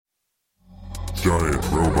giant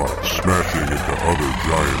robots smashing into other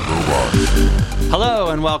giant robots. Hello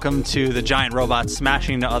and welcome to the Giant Robots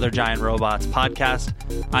Smashing into Other Giant Robots podcast.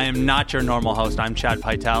 I am not your normal host. I'm Chad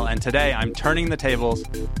Pytel, and today I'm turning the tables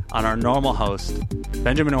on our normal host,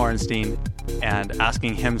 Benjamin Orenstein, and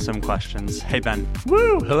asking him some questions. Hey, Ben.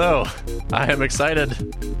 Woo! Hello. I am excited.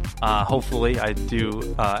 Hopefully I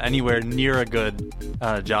do anywhere near a good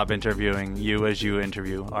job interviewing you as you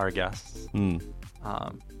interview our guests.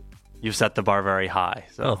 You've set the bar very high.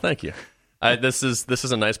 So. Oh, thank you. This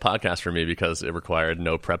is a nice podcast for me because it required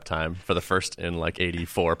no prep time for the first in like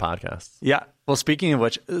 84 podcasts. Yeah. Well, speaking of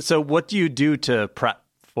which, so what do you do to prep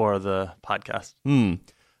for the podcast?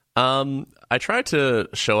 I try to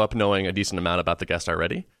show up knowing a decent amount about the guest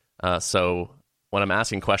already. So when I'm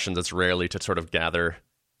asking questions, it's rarely to sort of gather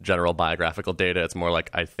general biographical data. It's more like,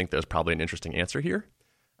 I think there's probably an interesting answer here.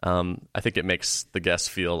 I think it makes the guest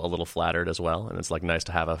feel a little flattered as well. And it's like nice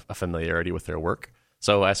to have a familiarity with their work.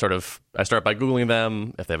 So I start by Googling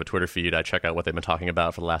them. If they have a Twitter feed, I check out what they've been talking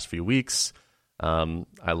about for the last few weeks.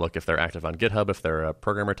 I look if they're active on GitHub, if they're a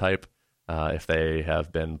programmer type. If they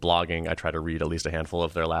have been blogging, I try to read at least a handful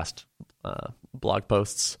of their last blog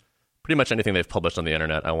posts. Pretty much anything they've published on the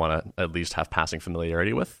internet, I want to at least have passing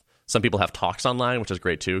familiarity with. Some people have talks online, which is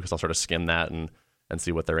great too, because I'll sort of skim that and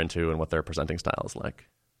see what they're into and what their presenting style is like.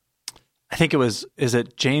 I think is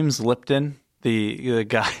it James Lipton, the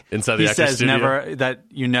guy? Inside the he Actors says Studio? that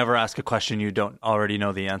you never ask a question you don't already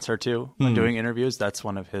know the answer to when doing interviews. That's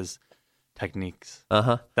one of his techniques.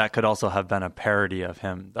 That could also have been a parody of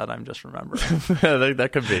him that I'm just remembering.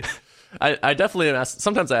 That could be. I definitely am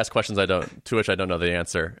sometimes I ask questions to which I don't know the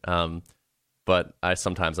answer. But I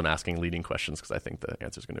sometimes am asking leading questions because I think the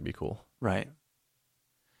answer is going to be cool. Right.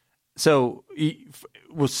 So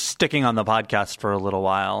we're sticking on the podcast for a little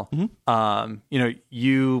while.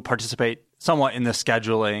 You participate somewhat in the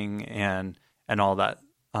scheduling and all that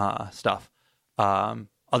stuff.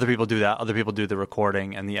 Other people do that. Other people do the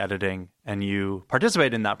recording and the editing, and you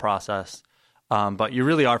participate in that process. But you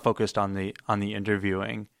really are focused on the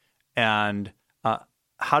interviewing. And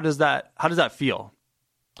how does that feel?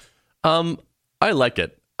 I like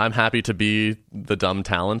it. I'm happy to be the dumb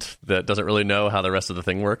talent that doesn't really know how the rest of the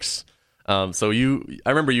thing works. I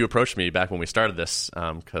remember you approached me back when we started this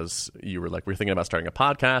because you were like, we're thinking about starting a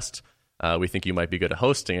podcast. We think you might be good at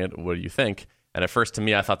hosting it. What do you think? And at first, to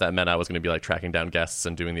me, I thought that meant I was going to be like tracking down guests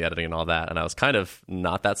and doing the editing and all that. And I was kind of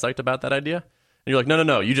not that psyched about that idea. And you're like,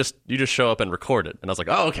 no, you just show up and record it. And I was like,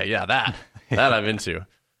 oh, okay, yeah, that I'm into.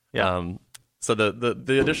 Yeah. So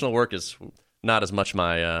the additional work is not as much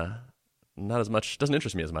doesn't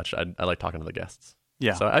interest me as much. I like talking to the guests.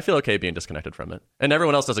 Yeah. So I feel okay being disconnected from it. And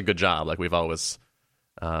everyone else does a good job. Like we've always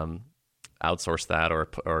outsourced that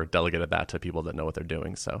or delegated that to people that know what they're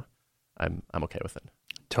doing. So I'm okay with it.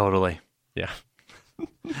 Totally. Yeah.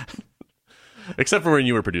 Except for when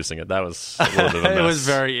you were producing it. That was a little bit of a mess. It was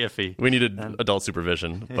very iffy. We needed adult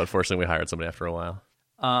supervision, but fortunately we hired somebody after a while.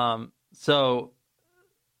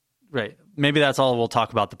 Right. Maybe that's all we'll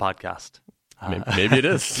talk about the podcast. Maybe it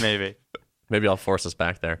is. Maybe. Maybe I'll force us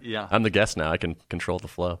back there. Yeah. I'm the guest now. I can control the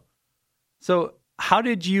flow. So how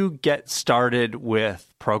did you get started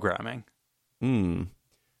with programming?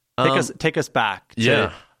 Take us back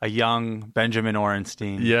to a young Benjamin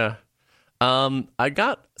Orenstein. Yeah. I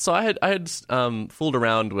had fooled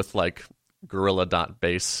around with like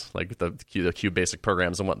Gorilla.base, like the QBasic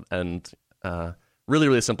programs and really,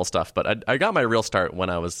 really simple stuff. But I got my real start when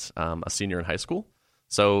I was a senior in high school.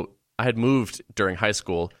 So I had moved during high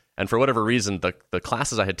school, and for whatever reason, the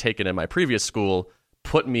classes I had taken in my previous school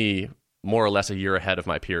put me more or less a year ahead of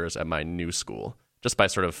my peers at my new school, just by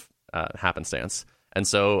sort of happenstance. And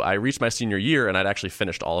so I reached my senior year, and I'd actually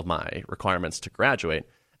finished all of my requirements to graduate.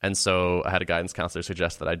 And so I had a guidance counselor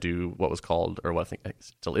suggest that I do what was called, or what I think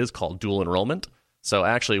still is called, dual enrollment. So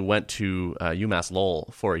I actually went to UMass Lowell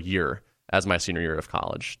for a year as my senior year of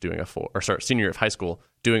college, senior year of high school,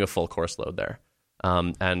 doing a full course load there.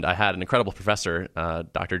 And I had an incredible professor,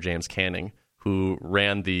 Dr. James Canning, who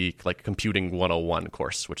ran the like Computing 101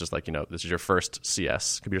 course, which is like, this is your first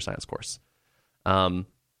CS, computer science course. And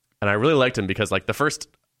I really liked him because like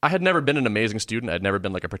I had never been an amazing student. I'd never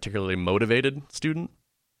been like a particularly motivated student.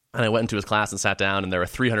 And I went into his class and sat down, and there were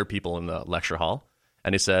 300 people in the lecture hall.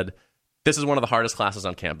 And he said, this is one of the hardest classes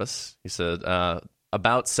on campus. He said,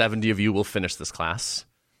 about 70 of you will finish this class.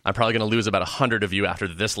 I'm probably going to lose about 100 of you after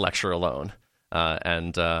this lecture alone.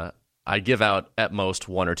 And I give out at most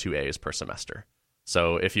 1 or 2 A's per semester.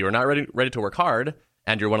 So if you are not ready to work hard,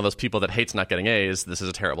 and you're one of those people that hates not getting A's, this is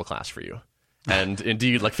a terrible class for you. And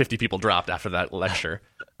indeed, like 50 people dropped after that lecture.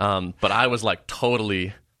 But I was like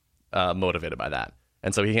totally motivated by that.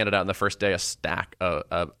 And so he handed out on the first day a stack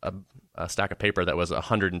of paper that was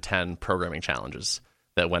 110 programming challenges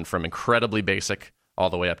that went from incredibly basic all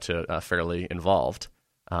the way up to fairly involved.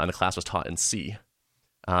 And the class was taught in C.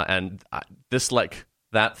 And this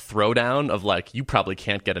that throwdown of like, you probably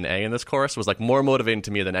can't get an A in this course was like more motivating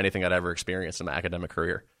to me than anything I'd ever experienced in my academic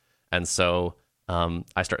career. And so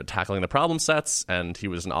I started tackling the problem sets, and he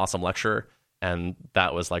was an awesome lecturer. And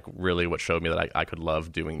that was like really what showed me that I could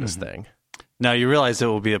love doing this thing. Now you realize it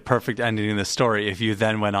will be a perfect ending in the story if you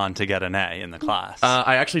then went on to get an A in the class.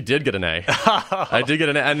 I actually did get an A. I did get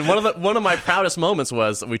an A, and one of my proudest moments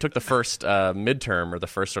was we took the first midterm, or the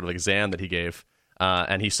first sort of exam that he gave,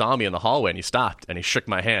 and he saw me in the hallway, and he stopped and he shook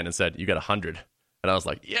my hand and said, "You got 100." And I was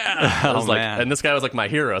like, "Yeah!" I was man. And this guy was like my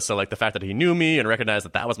hero. So like the fact that he knew me and recognized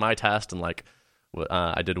that was my test, and like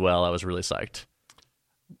I did well, I was really psyched.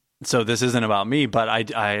 So this isn't about me, but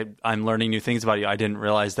I'm learning new things about you. I didn't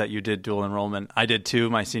realize that you did dual enrollment. I did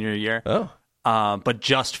too my senior year, but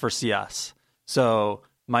just for CS. So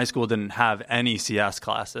my school didn't have any CS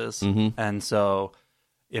classes, and so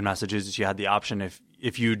in Massachusetts you had the option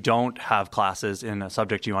if you don't have classes in a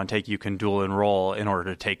subject you want to take, you can dual enroll in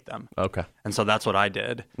order to take them. Okay, and so that's what I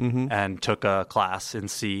did, and took a class in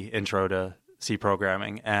C, Intro to C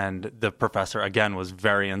programming, and the professor again was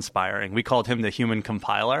very inspiring. We called him the human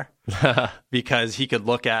compiler because he could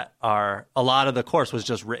look at a lot of the course was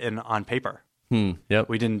just written on paper. Yep.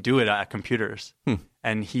 We didn't do it at computers,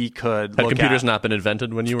 and he could had look computers at not been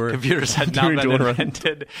invented when you were computers had not doing been dual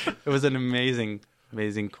invented. It was an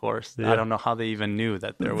amazing course. Yeah. I don't know how they even knew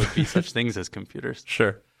that there would be such things as computers.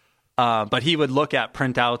 Sure. But he would look at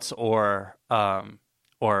printouts or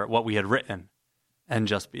what we had written, and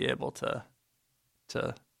just be able to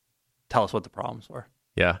tell us what the problems were.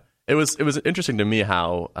 Yeah, it was interesting to me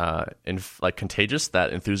how contagious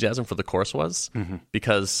that enthusiasm for the course was,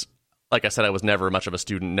 because like I said, I was never much of a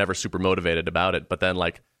student, never super motivated about it. But then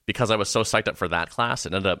because I was so psyched up for that class,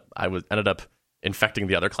 it ended up infecting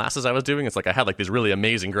the other classes I was doing. It's like I had these really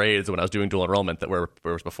amazing grades when I was doing dual enrollment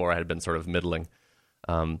whereas before I had been sort of middling.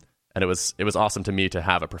 And it was awesome to me to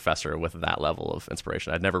have a professor with that level of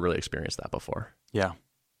inspiration. I'd never really experienced that before. Yeah,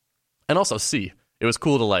 and also C. It was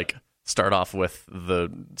cool to start off with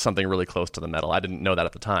something really close to the metal. I didn't know that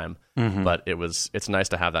at the time, but it's nice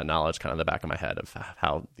to have that knowledge kind of in the back of my head of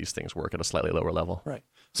how these things work at a slightly lower level. Right.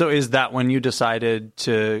 So is that when you decided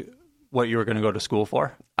what you were going to go to school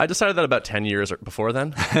for? I decided that about 10 years before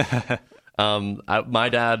then. My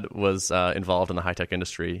dad was involved in the high-tech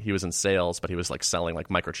industry. He was in sales, but he was selling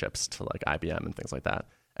microchips to IBM and things like that.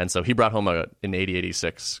 And so he brought home an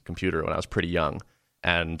 8086 computer when I was pretty young.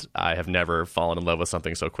 And I have never fallen in love with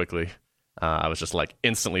something so quickly. I was just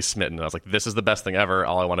instantly smitten. I was like, this is the best thing ever.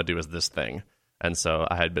 All I want to do is this thing. And so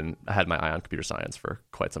I had my eye on computer science for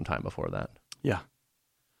quite some time before that. Yeah.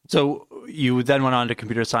 So you then went on to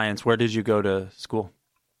computer science. Where did you go to school?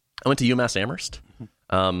 I went to UMass Amherst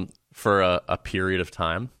for a period of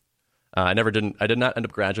time. I did not end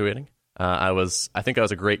up graduating. I think I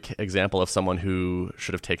was a great example of someone who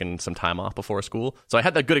should have taken some time off before school. So I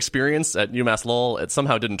had that good experience at UMass Lowell. It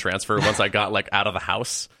somehow didn't transfer once I got out of the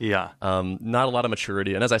house. Yeah. Not a lot of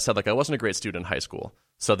maturity. And as I said, I wasn't a great student in high school.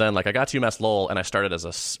 So then I got to UMass Lowell and I started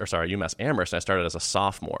UMass Amherst, and I started as a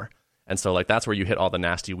sophomore. And so that's where you hit all the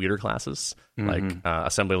nasty weeder classes,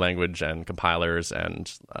 assembly language and compilers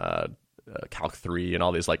and Calc 3 and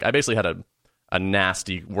all these. I basically had a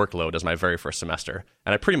nasty workload as my very first semester,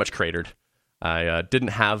 and I pretty much cratered. I didn't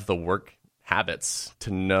have the work habits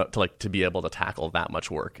to be able to tackle that much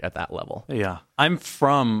work at that level. Yeah, I'm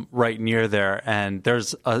from right near there, and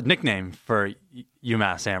there's a nickname for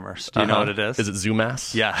UMass Amherst. Do you know what it is? Is it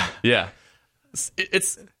ZooMass? Yeah, yeah.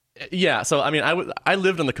 Yeah. So I mean, I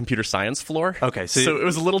lived on the computer science floor. Okay, so it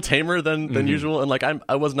was a little tamer than usual, and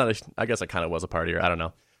I was not. I guess I kind of was a partier. I don't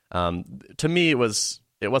know. To me, it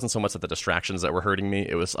wasn't so much that the distractions that were hurting me.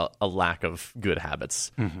 It was a lack of good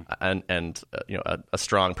habits and a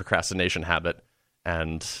strong procrastination habit.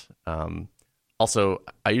 And also,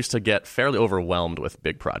 I used to get fairly overwhelmed with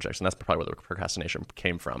big projects, and that's probably where the procrastination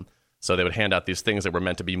came from. So they would hand out these things that were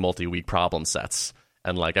meant to be multi-week problem sets.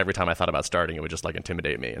 And every time I thought about starting, it would just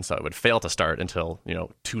intimidate me. And so I would fail to start until,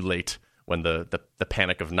 too late, when the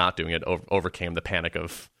panic of not doing it overcame the panic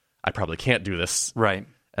of, I probably can't do this. Right.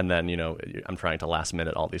 And then, I'm trying to last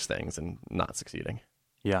minute all these things and not succeeding.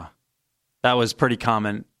 Yeah. That was pretty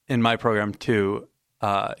common in my program, too.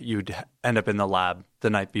 You'd end up in the lab the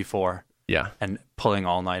night before. Yeah. And pulling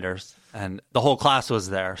all-nighters. And the whole class was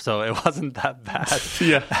there, so it wasn't that bad.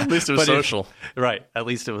 Yeah. At least it was social. Right. At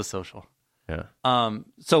least it was social. Yeah.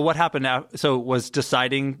 So what happened now? So was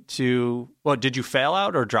deciding to, well, did you fail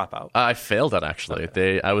out or drop out? I failed that, actually.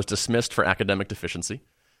 Okay. I was dismissed for academic deficiency,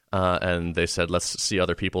 and they said, let's see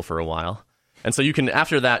other people for a while. And so you can,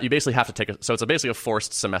 after that, you basically have to take so it's basically a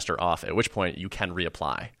forced semester off, at which point you can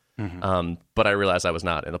reapply. But I realized I was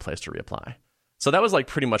not in the place to reapply. So that was like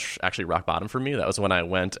pretty much actually rock bottom for me. That was when I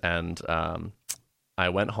went and I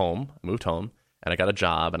went home, moved home, and I got a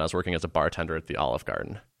job, and I was working as a bartender at the Olive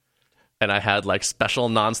Garden. And I had like special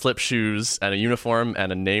non-slip shoes and a uniform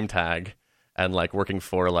and a name tag, and like working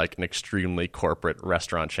for like an extremely corporate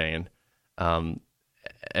restaurant chain. And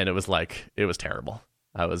it was terrible.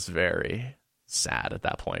 I was very sad at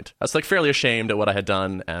that point. I was like fairly ashamed at what I had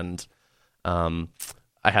done, and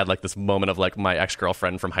I had like this moment of like my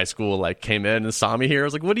ex-girlfriend from high school like came in and saw me here. I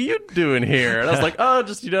was like, "What are you doing here?" And I was like, "Oh,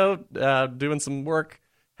 just doing some work,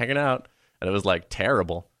 hanging out." And it was like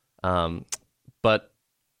terrible. But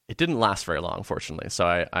it didn't last very long, fortunately. So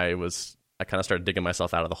I kind of started digging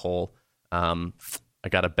myself out of the hole. I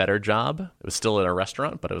got a better job. It was still in a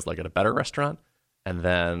restaurant, but it was like at a better restaurant. And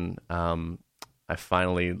then I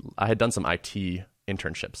had done some IT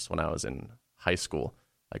internships when I was in high school,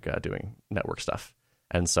 like doing network stuff.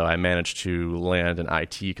 And so I managed to land an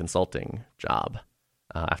IT consulting job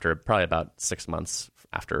after probably about 6 months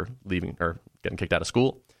after leaving or getting kicked out of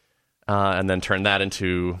school. And then turned that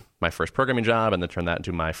into my first programming job, and then turned that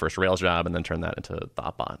into my first Rails job, and then turned that into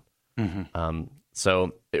Thoughtbot.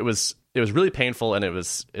 So it was really painful, and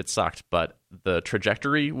it sucked, but the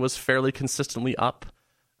trajectory was fairly consistently up.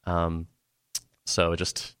 So I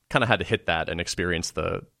just kind of had to hit that and experience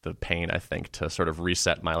the pain, I think, to sort of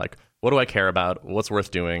reset my like, what do I care about? What's worth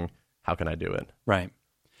doing? How can I do it? Right.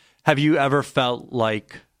 Have you ever felt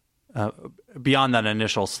like, beyond that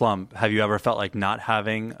initial slump, have you ever felt like not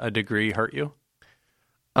having a degree hurt you?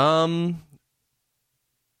 I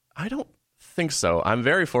don't think so. I'm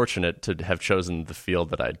very fortunate to have chosen the field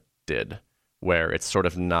that I did, where it's sort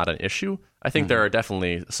of not an issue. I think there are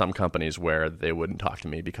definitely some companies where they wouldn't talk to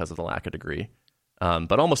me because of the lack of degree.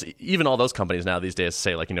 But almost even all those companies now these days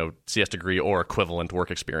say like, CS degree or equivalent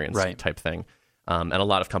work experience type thing. And a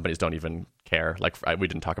lot of companies don't even care. Like we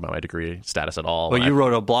didn't talk about my degree status at all. Well, you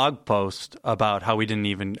wrote a blog post about how we didn't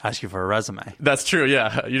even ask you for a resume. That's true.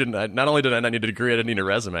 Yeah, you didn't. Not only did I not need a degree, I didn't need a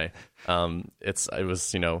resume. It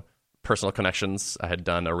was personal connections. I had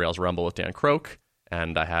done a Rails Rumble with Dan Croak,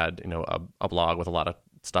 and I had a blog with a lot of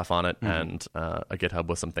stuff on it, and a GitHub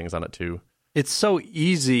with some things on it too. It's so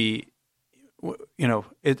easy.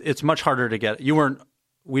 It's much harder to get.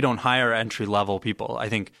 We don't hire entry-level people. I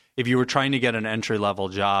think if you were trying to get an entry-level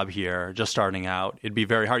job here, just starting out, it'd be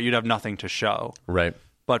very hard. You'd have nothing to show. Right.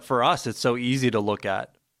 But for us, it's so easy to look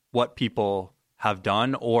at what people have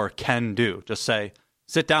done or can do. Just say,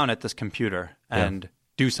 sit down at this computer and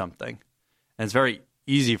do something. And it's very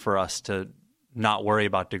easy for us to not worry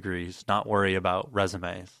about degrees, not worry about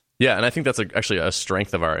resumes. Yeah, and I think that's actually a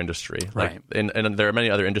strength of our industry. Right. And there are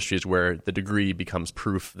many other industries where the degree becomes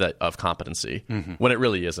proof of competency when it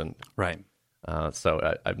really isn't. Right.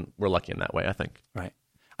 So we're lucky in that way, I think. Right.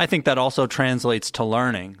 I think that also translates to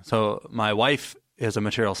learning. So my wife is a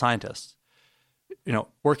material scientist.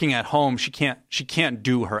 Working at home, she can't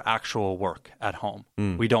do her actual work at home.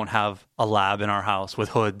 We don't have a lab in our house with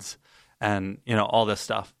hoods and all this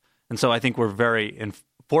stuff. And so I think we're very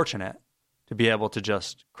fortunate to be able to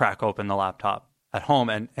just crack open the laptop at home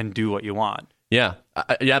and do what you want. Yeah,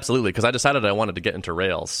 absolutely. Because I decided I wanted to get into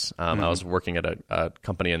Rails. I was working at a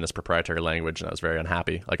company in this proprietary language, and I was very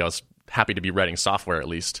unhappy. Like I was happy to be writing software at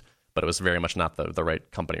least, but it was very much not the right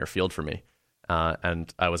company or field for me.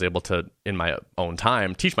 And I was able to, in my own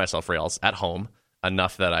time, teach myself Rails at home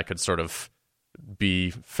enough that I could sort of be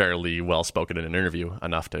fairly well spoken in an interview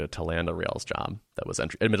enough to land a Rails job that was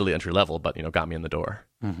admittedly entry level, but got me in the door.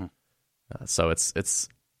 So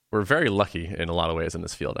we're very lucky in a lot of ways in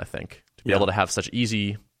this field, I think, to be able to have such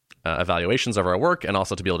easy evaluations of our work, and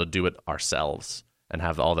also to be able to do it ourselves and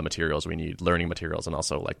have all the materials we need, learning materials, and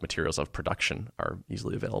also like materials of production are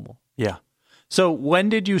easily available. Yeah. So when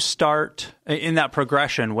did you start in that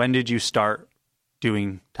progression? When did you start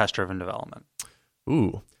doing test-driven development?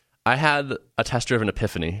 I had a test-driven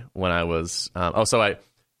epiphany when I was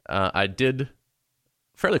I did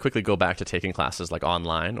fairly quickly go back to taking classes like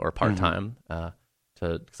online or part-time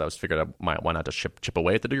because I was figured out why not to chip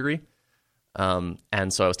away at the degree.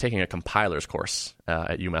 And so I was taking a compilers course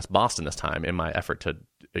at UMass Boston this time in my effort to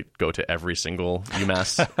go to every single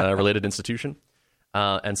UMass related institution.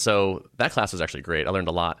 And so that class was actually great. I learned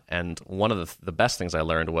a lot. And one of the best things I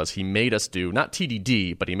learned was he made us do, not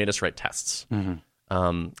TDD, but he made us write tests.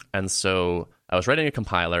 And so I was writing a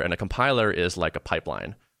compiler, and a compiler is like a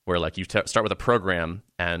pipeline where like you start with a program,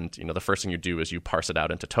 and the first thing you do is you parse it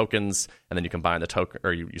out into tokens, and then you combine the token,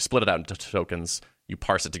 or you split it out into tokens, you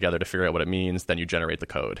parse it together to figure out what it means, then you generate the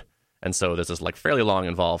code. And so there's this like fairly long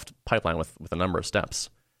involved pipeline with a number of steps.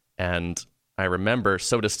 And I remember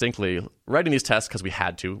so distinctly writing these tests because we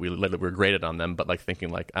had to. We were graded on them, but like thinking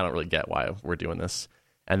like, I don't really get why we're doing this.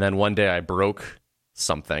 And then one day I broke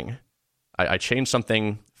something. I changed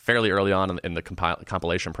something fairly early on in the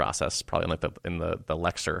compilation process, probably in the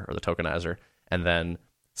lexer or the tokenizer, and then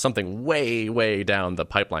something way down the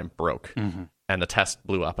pipeline broke, and the test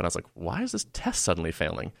blew up, and I was like, why is this test suddenly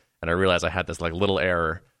failing? And I realized I had this like little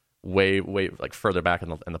error way like further back in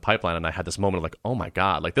the pipeline, and I had this moment of like, oh my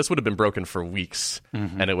god, like this would have been broken for weeks,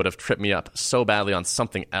 and it would have tripped me up so badly on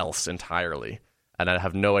something else entirely, and I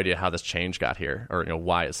have no idea how this change got here, or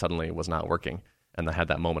why it suddenly was not working. And I had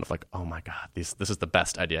that moment of like, oh my god, this is the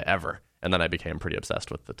best idea ever. And then I became pretty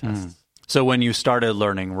obsessed with the tests. So when you started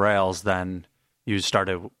learning Rails, then you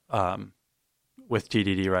started with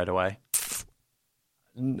TDD right away?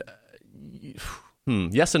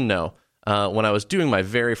 Yes and no. When I was doing my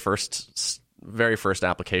very first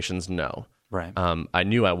applications, no. Right. I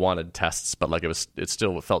knew I wanted tests, but like it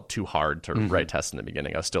still felt too hard to write tests in the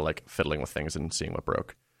beginning. I was still like fiddling with things and seeing what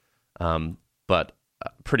broke. But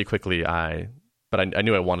pretty quickly I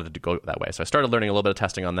knew I wanted to go that way. So I started learning a little bit of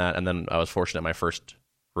testing on that, and then I was fortunate my first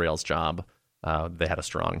Rails job, they had a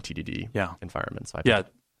strong TDD environment. So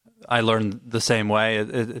I learned the same way.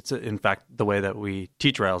 It's in fact, the way that we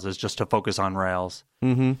teach Rails is just to focus on Rails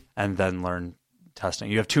and then learn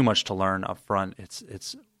testing. You have too much to learn up front.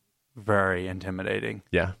 It's very intimidating.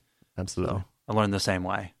 Yeah, absolutely. So I learned the same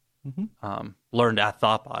way. Learned at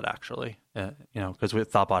Thoughtbot, actually, because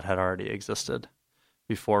Thoughtbot had already existed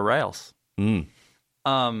before Rails.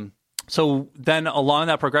 So then along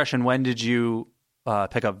that progression, when did you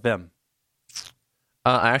pick up Vim?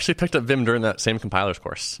 I actually picked up Vim during that same compilers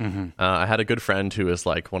course. I had a good friend who is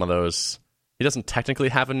like one of those, he doesn't technically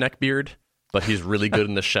have a neck beard, but he's really good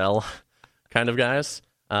in the shell kind of guys.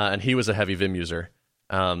 And he was a heavy Vim user.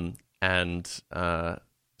 And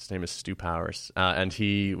his name is Stu Powers. And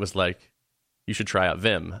he was like, you should try out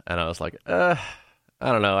Vim. And I was like, I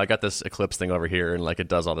don't know. I got this Eclipse thing over here, and like it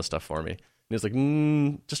does all this stuff for me. And he was like,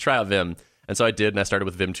 just try out Vim. And so I did, and I started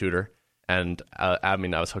with Vim Tutor. And I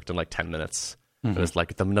was hooked in like 10 minutes. It was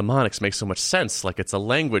like, the mnemonics make so much sense. Like it's a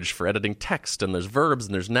language for editing text, and there's verbs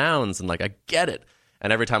and there's nouns, and like I get it.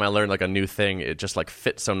 And every time I learned like a new thing, it just like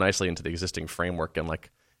fit so nicely into the existing framework. And like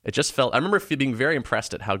it just felt, I remember being very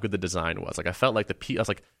impressed at how good the design was. Like I felt like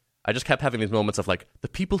I just kept having these moments of like, the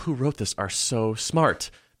people who wrote this are so smart.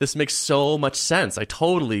 This makes so much sense. I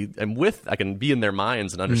totally am I can be in their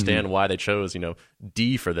minds and understand why they chose,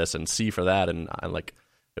 D for this and C for that. And I like,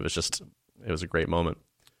 it was a great moment.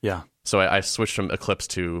 Yeah. So I switched from Eclipse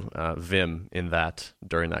to Vim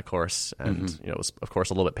during that course. And, it was, of course,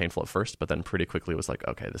 a little bit painful at first, but then pretty quickly it was like,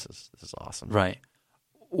 okay, this is awesome. Right.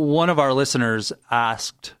 One of our listeners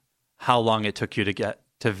asked how long it took you to get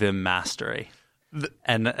to Vim mastery.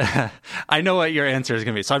 And I know what your answer is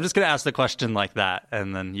going to be. So I'm just going to ask the question like that,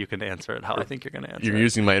 and then you can answer it how I think you're going to answer it. You're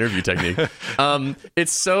using my interview technique.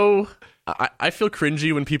 It's so... I feel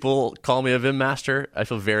cringy when people call me a Vim master. I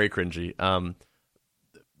feel very cringy.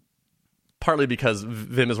 Partly because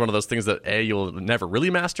Vim is one of those things that A, you'll never really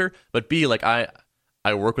master, but B, like I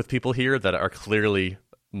work with people here that are clearly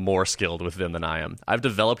more skilled with Vim than I am. I've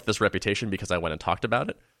developed this reputation because I went and talked about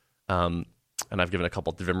it. And I've given a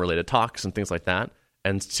couple of Vim-related talks and things like that.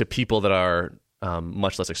 And to people that are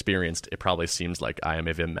much less experienced, it probably seems like I am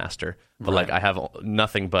a Vim master. But like I have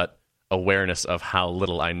nothing but awareness of how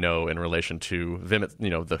little I know in relation to Vim,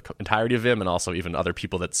 the entirety of Vim, and also even other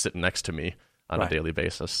people that sit next to me on a daily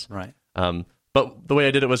basis. Right. But the way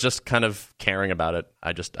I did it was just kind of caring about it.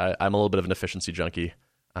 I'm a little bit of an efficiency junkie.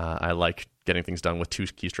 I like getting things done with 2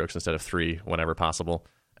 keystrokes instead of 3 whenever possible.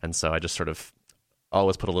 And so I just sort of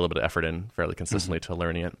always put a little bit of effort in fairly consistently to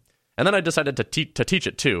learning it. And then I decided to teach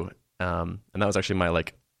it too. And that was actually my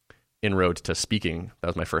like inroad to speaking. That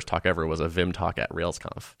was my first talk ever, was a Vim talk at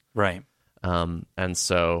RailsConf. Right. And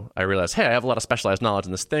so I realized, hey, I have a lot of specialized knowledge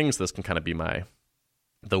in this thing, so this can kind of be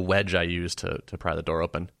the wedge I use to pry the door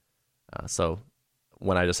open. So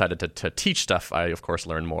when I decided to teach stuff, I, of course,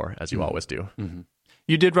 learned more, as you always do.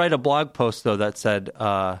 You did write a blog post, though, that said,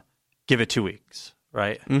 give it 2 weeks,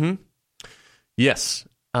 right? Yes,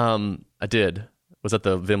 I did. Was that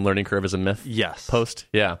the Vim learning curve is a myth? Yes. Post?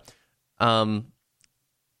 Yeah. I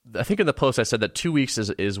think in the post I said that 2 weeks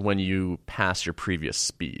is when you pass your previous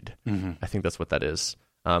speed. I think that's what that is.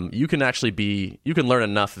 You can learn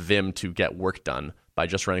enough Vim to get work done by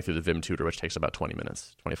just running through the Vim tutor, which takes about 20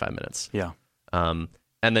 minutes, 25 minutes. Yeah.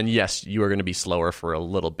 And then, yes, you are going to be slower for a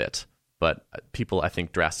little bit, but people, I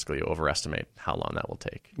think, drastically overestimate how long that will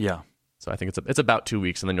take. Yeah. So I think it's about 2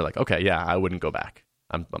 weeks, and then you're like, okay, yeah, I wouldn't go back.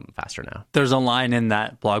 I'm faster now. There's a line in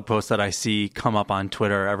that blog post that I see come up on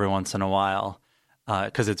Twitter every once in a while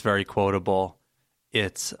because it's very quotable.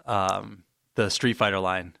 It's the Street Fighter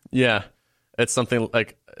line. Yeah, it's something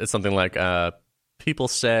like people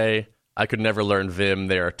say I could never learn Vim.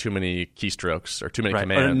 There are too many keystrokes or too many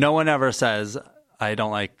commands. No one ever says I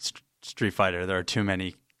don't like Street Fighter. There are too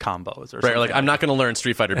many combos. Or right, or like I'm not going to learn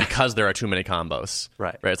Street Fighter because there are too many combos.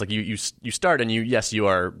 Right. It's like you start and you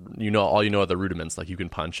know all you know are the rudiments. Like you can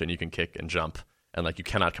punch and you can kick and jump, and like you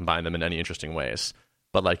cannot combine them in any interesting ways.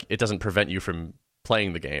 But like it doesn't prevent you from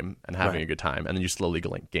playing the game and having a good time, and then you slowly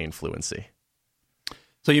gain fluency.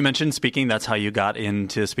 So you mentioned speaking. That's how you got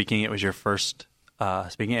into speaking. It was your first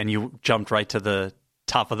speaking, and you jumped right to the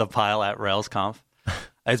top of the pile at RailsConf.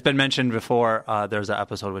 It's been mentioned before. There's an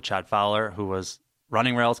episode with Chad Fowler, who was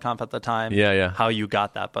running RailsConf at the time. Yeah. How you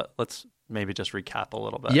got that, but let's maybe just recap a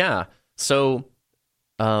little bit. Yeah. So,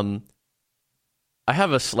 I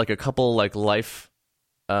have a couple like life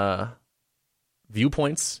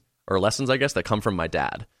viewpoints or lessons, I guess, that come from my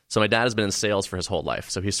dad. So my dad has been in sales for his whole life.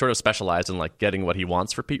 So he's sort of specialized in like getting what he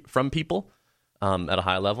wants from people at a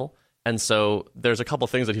high level. And so there's a couple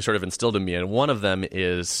things that he sort of instilled in me, and one of them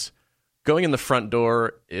is going in the front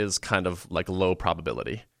door is kind of like low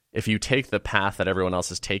probability. If you take the path that everyone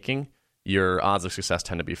else is taking, your odds of success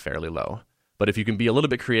tend to be fairly low. But if you can be a little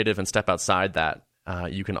bit creative and step outside that,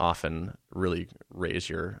 you can often really raise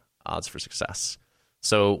your odds for success.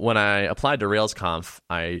 So when I applied to RailsConf,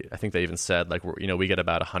 I think they even said like we get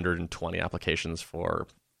about 120 applications for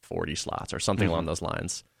 40 slots or something along those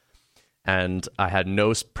lines. And I had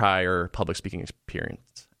no prior public speaking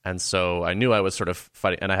experience. And so I knew I was sort of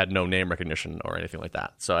fighting, and I had no name recognition or anything like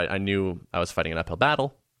that. So I knew I was fighting an uphill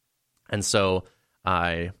battle. And so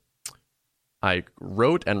I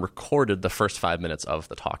wrote and recorded the first 5 minutes of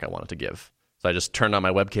the talk I wanted to give. So I just turned on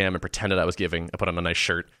my webcam and pretended I was giving. I put on a nice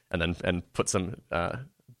shirt and put some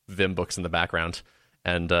Vim books in the background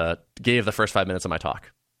and gave the first 5 minutes of my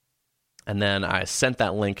talk. And then I sent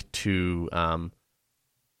that link to,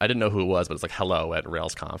 I didn't know who it was, but it's like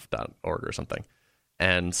hello@railsconf.org or something,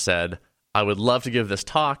 and said, I would love to give this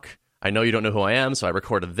talk. I know you don't know who I am, so I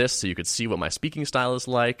recorded this so you could see what my speaking style is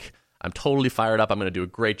like. I'm totally fired up. I'm going to do a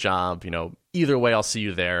great job. Either way, I'll see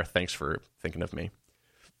you there. Thanks for thinking of me.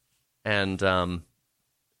 And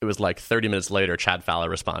it was like 30 minutes later, Chad Fowler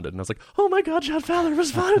responded. And I was like, oh my God, Chad Fowler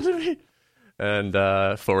responded to me.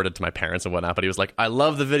 And forwarded to my parents and whatnot. But he was like, I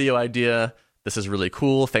love the video idea. This is really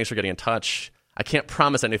cool. Thanks for getting in touch. I can't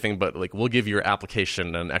promise anything, but like we'll give your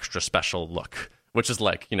application an extra special look, which is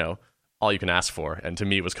like, all you can ask for. And to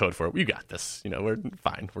me, it was code for, you got this. We're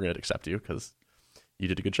fine. We're going to accept you because you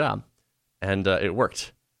did a good job. And it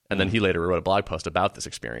worked. And then he later wrote a blog post about this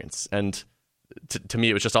experience. And to me,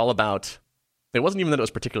 it was just all about, it wasn't even that it was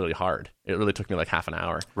particularly hard. It really took me like half an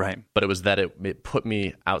hour. Right. But it was that it put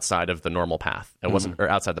me outside of the normal path. It wasn't, or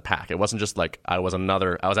outside the pack. It wasn't just like I was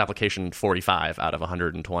application 45 out of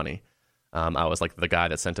 120. I was like the guy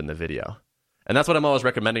that sent in the video. And that's what I'm always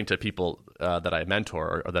recommending to people that I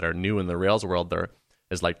mentor or that are new in the Rails world. There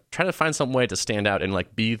is like try to find some way to stand out and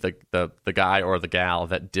like be the guy or the gal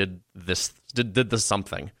that did this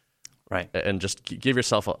something. Right. And just give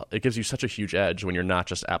yourself, it gives you such a huge edge when you're not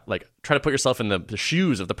just, try to put yourself in the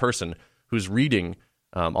shoes of the person who's reading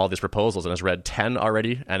all these proposals and has read 10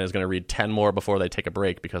 already and is going to read 10 more before they take a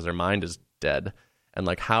break because their mind is dead. And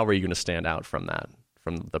like, how are you going to stand out from that,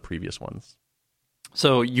 from the previous ones?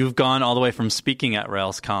 So you've gone all the way from speaking at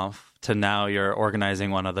RailsConf to now you're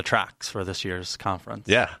organizing one of the tracks for this year's conference.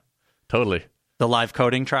 Yeah, totally. The live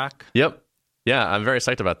coding track? Yep. Yeah, I'm very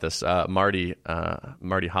psyched about this. Marty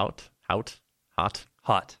Haut.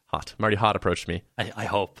 Marty Haut approached me. I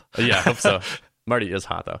hope. Yeah, I hope so. Marty is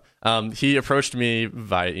hot, though. He approached me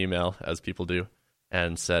via email, as people do,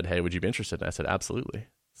 and said, hey, would you be interested? And I said, absolutely.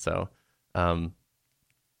 So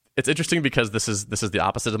it's interesting because this is the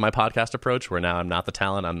opposite of my podcast approach, where now I'm not the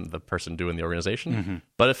talent, I'm the person doing the organization. Mm-hmm.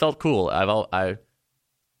 But it felt cool. I'm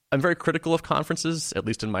very critical of conferences, at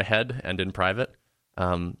least in my head and in private.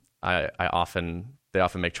 They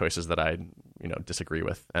often make choices that I disagree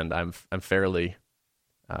with, and I'm fairly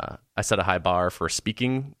I set a high bar for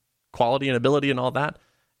speaking quality and ability and all that,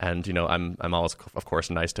 and I'm always of course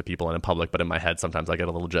nice to people and in public, but in my head sometimes I get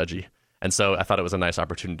a little judgy, and so I thought it was a nice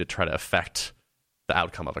opportunity to try to affect the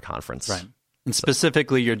outcome of a conference. Right. And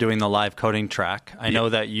specifically, you're doing the live coding track. I know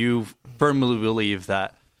that you firmly believe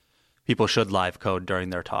that people should live code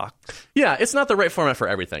during their talk. Yeah, it's not the right format for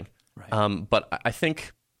everything, right. But I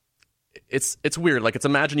think it's weird. Like,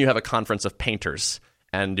 imagine you have a conference of painters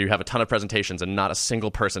and you have a ton of presentations and not a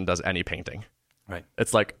single person does any painting. Right.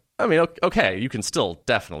 It's like, I mean, okay, you can still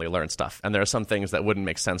definitely learn stuff, and there are some things that wouldn't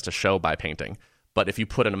make sense to show by painting. But if you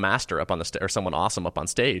put in a master up on the or someone awesome up on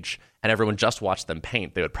stage, and everyone just watched them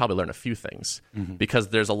paint, they would probably learn a few things, because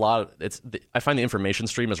there's a lot. I find the information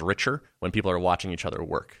stream is richer when people are watching each other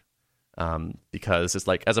work, because it's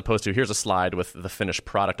like, as opposed to, here's a slide with the finished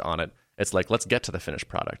product on it. It's like, let's get to the finished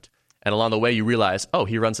product. And along the way, you realize, oh,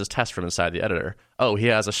 he runs his test from inside the editor. Oh, he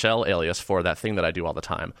has a shell alias for that thing that I do all the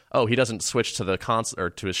time. Oh, he doesn't switch to the or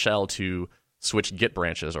to his shell to switch Git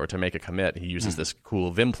branches or to make a commit. He uses this cool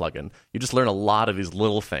Vim plugin. You just learn a lot of these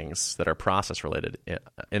little things that are process related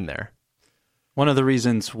in there. One of the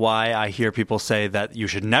reasons why I hear people say that you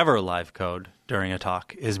should never live code during a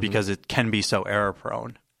talk is because it can be so error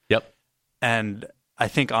prone. Yep. And I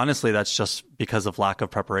think, honestly, that's just because of lack of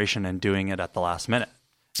preparation and doing it at the last minute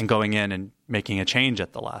and going in and making a change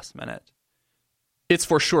at the last minute. It's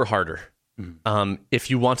for sure harder. If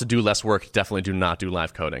you want to do less work, definitely do not do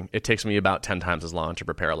live coding. It takes me about 10 times as long to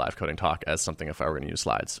prepare a live coding talk as something if I were going to use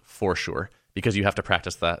slides, for sure, because you have to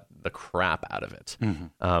practice the crap out of it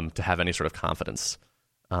to have any sort of confidence.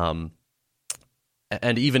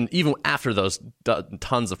 And even after those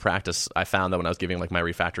tons of practice, I found that when I was giving like my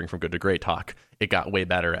refactoring from good to great talk, it got way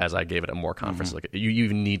better as I gave it more confidence. Like, you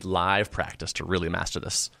even need live practice to really master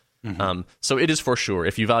this. So it is for sure.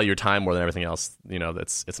 If you value your time more than everything else,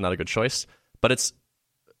 it's not a good choice. But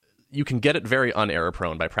you can get it very unerror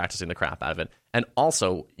prone by practicing the crap out of it. And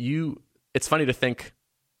also, it's funny to think.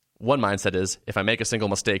 One mindset is, if I make a single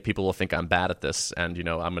mistake, people will think I'm bad at this, and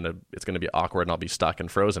it's gonna be awkward, and I'll be stuck and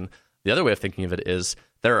frozen. The other way of thinking of it is,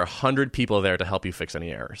 there are 100 people there to help you fix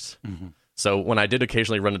any errors. So when I did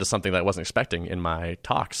occasionally run into something that I wasn't expecting in my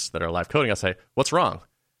talks that are live coding, I'll say, "What's wrong?"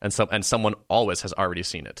 And someone always has already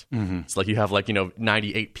seen it. It's like you have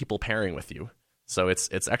 98 people pairing with you. So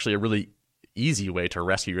it's actually a really easy way to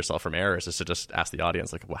rescue yourself from errors, is to just ask the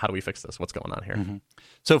audience, like, well, how do we fix this? What's going on here?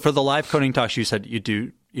 So for the live coding talks, you said you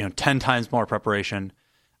do 10 times more preparation.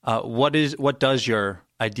 What does your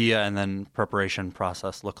idea and then preparation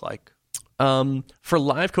process look like? For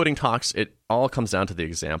live coding talks, it all comes down to the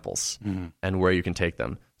examples and where you can take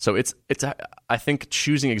them. So I think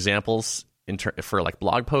choosing examples for like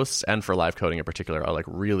blog posts and for live coding in particular are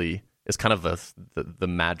really is kind of the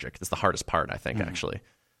magic. It's the hardest part, I think, actually.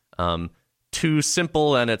 Too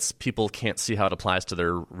simple, and people can't see how it applies to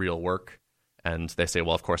their real work, and they say,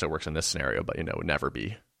 well, of course it works in this scenario, but it would never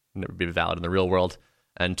be valid in the real world.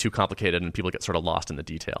 And too complicated, and people get sort of lost in the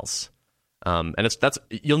details. And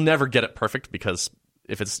you'll never get it perfect, because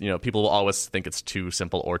if it's people will always think it's too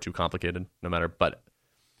simple or too complicated, no matter. But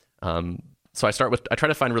so I try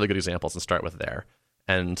to find really good examples and start with there.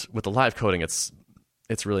 And with the live coding, it's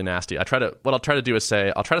really nasty. What I'll try to do is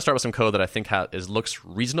I'll try to start with some code that I think looks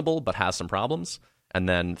reasonable but has some problems, and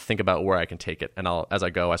then think about where I can take it. And as I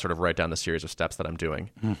go, I sort of write down the series of steps that I'm doing.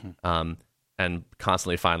 And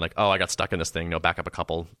constantly find I got stuck in this thing, back up a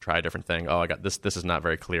couple, try a different thing. Oh, I got this is not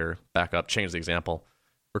very clear. Back up, change the example.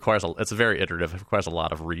 It's very iterative. It requires a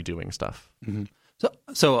lot of redoing stuff.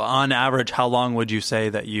 So on average, how long would you say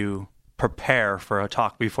that you prepare for a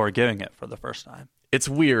talk before giving it for the first time? It's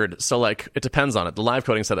weird. So it depends on it. The live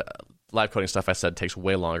coding stuff I said takes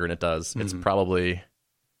way longer than it does. It's probably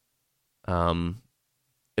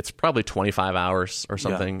 25 hours or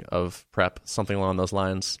something of prep, something along those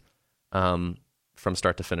lines. From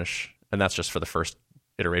start to finish, and that's just for the first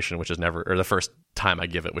iteration, which is never, or the first time I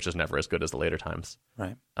give it, which is never as good as the later times.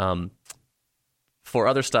 Right. For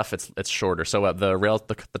other stuff, it's shorter. So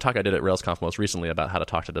the talk I did at RailsConf most recently about how to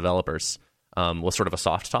talk to developers was sort of a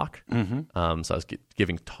soft talk. So I was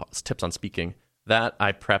giving tips on speaking. That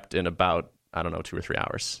I prepped in about 2 or 3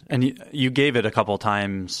 hours. And you gave it a couple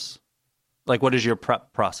times. What does your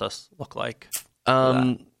prep process look like?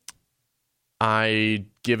 I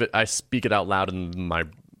speak it out loud in my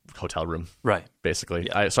hotel room. Right. Basically.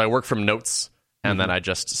 Yeah. So I work from notes, and then I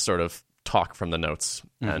just sort of talk from the notes,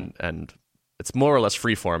 and it's more or less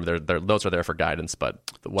free form. Those are there for guidance, but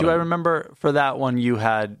I remember for that one you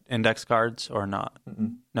had index cards or not?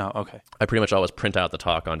 No, okay. I pretty much always print out the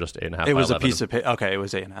talk on just 8.5 by 11. It was a piece of paper. Okay, it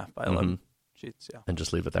was 8.5 by 11 sheets, yeah. And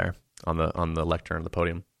just leave it there on the lectern or the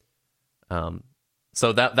podium.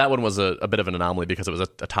 So that one was a bit of an anomaly, because it was a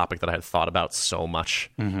topic that I had thought about so much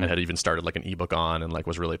and had even started an ebook on and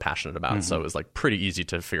was really passionate about. So it was pretty easy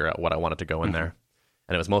to figure out what I wanted to go in there.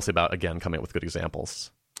 And it was mostly about, again, coming up with good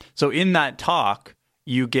examples. So in that talk,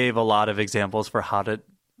 you gave a lot of examples for how to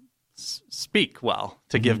speak well,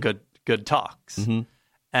 to give good talks.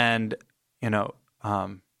 And,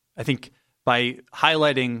 I think by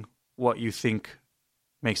highlighting what you think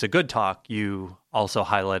makes a good talk, you also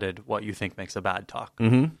highlighted what you think makes a bad talk.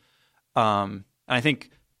 Mm-hmm. And I think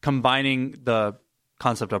combining the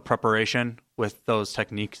concept of preparation with those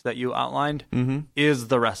techniques that you outlined is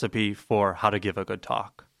the recipe for how to give a good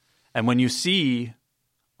talk. And when you see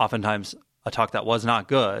oftentimes a talk that was not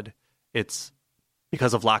good, it's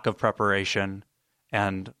because of lack of preparation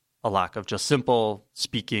and a lack of just simple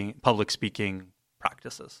public speaking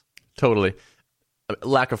practices. Totally.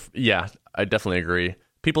 I definitely agree.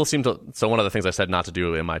 People seem to, so one of the things I said not to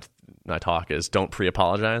do in my talk is don't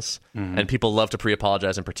pre-apologize. And people love to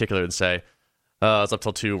pre-apologize in particular and say, I was up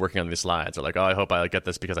till 2 working on these slides. Or like, I hope I get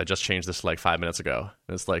this because I just changed this like 5 minutes ago.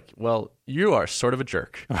 And it's like, well, you are sort of a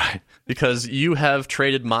jerk. Right. Because you have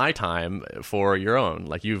traded my time for your own.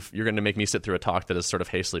 Like you're going to make me sit through a talk that is sort of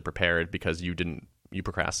hastily prepared because you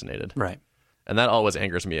procrastinated. Right. And that always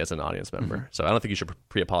angers me as an audience member. So I don't think you should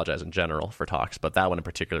pre-apologize in general for talks, but that one in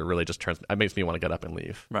particular really just makes me want to get up and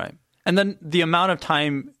leave. Right. And then the amount of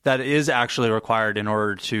time that is actually required in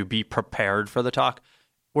order to be prepared for the talk,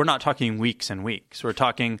 we're not talking weeks and weeks. We're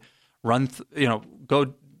talking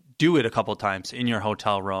go do it a couple times in your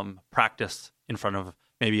hotel room, practice in front of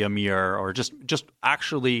maybe a mirror, or just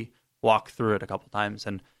actually walk through it a couple times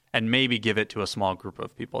and maybe give it to a small group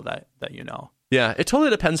of people that you know. Yeah, it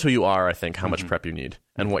totally depends who you are, I think, how much prep you need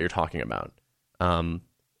and what you're talking about.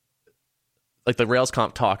 Like the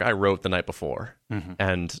RailsConf talk I wrote the night before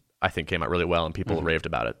and I think came out really well and people raved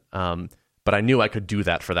about it. But I knew I could do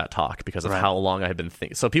that for that talk because of how long I had been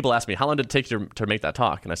thinking. So people asked me, how long did it take you to make that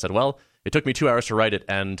talk? And I said, well, it took me 2 hours to write it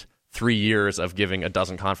and 3 years of giving a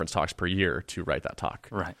dozen conference talks per year to write that talk.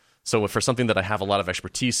 Right. So for something that I have a lot of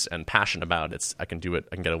expertise and passion about, I can do it.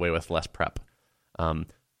 I can get away with less prep.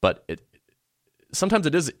 But sometimes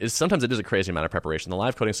it is a crazy amount of preparation. The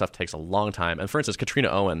live coding stuff takes a long time. And for instance, Katrina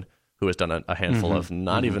Owen, who has done a handful of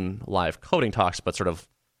not even live coding talks, but sort of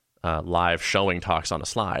live showing talks on a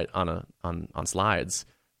slide on slides,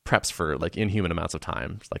 preps for like inhuman amounts of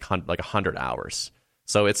time, like 100 hours.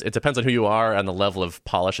 So it depends on who you are and the level of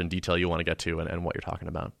polish and detail you want to get to and what you're talking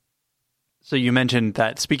about. So you mentioned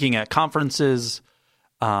that speaking at conferences,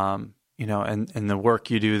 and the work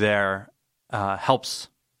you do there helps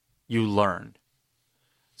you learn.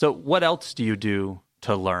 So what else do you do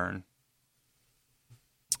to learn?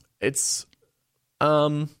 It's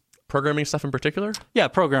programming stuff in particular? Yeah,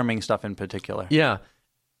 programming stuff in particular. Yeah.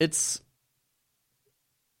 It's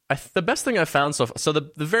the best thing I found so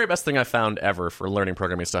the very best thing I found ever for learning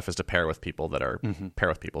programming stuff is to pair with people that are pair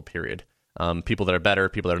with people, period. People that are better,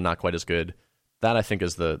 people that are not quite as good. That I think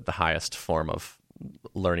is the highest form of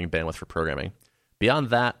learning bandwidth for programming. Beyond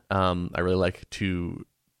that, I really like to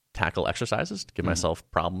tackle exercises, to give myself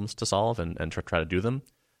problems to solve and try to do them.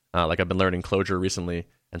 Like I've been learning Clojure recently,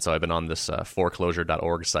 and so I've been on this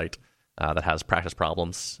forclojure.org site that has practice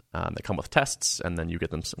problems that come with tests, and then you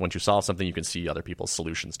get them. Once you solve something, you can see other people's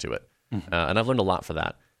solutions to it. And I've learned a lot for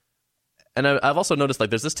that. And I've also noticed like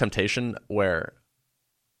there's this temptation where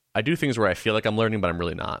I do things where I feel like I'm learning, but I'm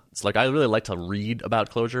really not. It's like I really like to read about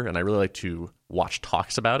Clojure, and I really like to watch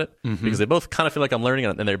talks about it because they both kind of feel like I'm learning,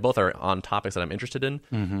 and they both are on topics that I'm interested in.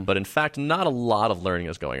 But in fact, not a lot of learning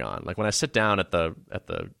is going on. Like when I sit down at the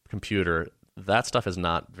computer, that stuff is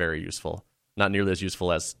not very useful. Not nearly as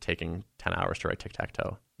useful as taking 10 hours to write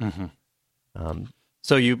tic-tac-toe.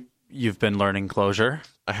 So you've been learning Clojure.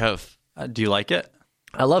 I have. Do you like it?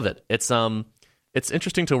 I love it. It's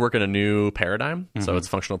interesting to work in a new paradigm. So it's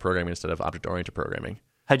functional programming instead of object-oriented programming.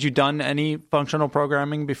 Had you done any functional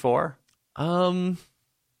programming before? No,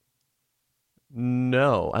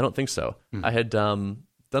 I don't think so. I had done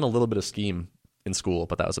a little bit of Scheme in school,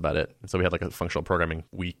 but that was about it. And so we had like a functional programming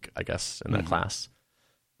week, I guess, in that class.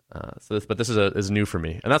 But this is new for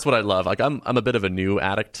me, and that's what I love. Like I'm a bit of a new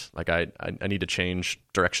addict. Like I need to change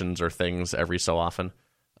directions or things every so often,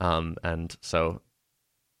 and so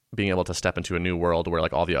being able to step into a new world where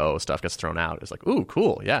like all the stuff gets thrown out is like, ooh,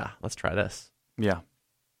 cool, yeah, let's try this. Yeah.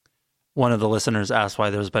 One of the listeners asked why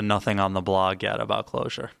there's been nothing on the blog yet about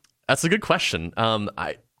Clojure. That's a good question.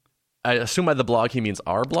 I assume by the blog he means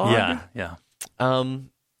our blog. Yeah. That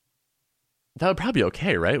would probably be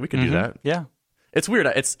okay, right? We could do that. Yeah. It's weird.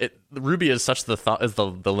 Ruby is such the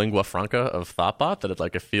lingua franca of Thoughtbot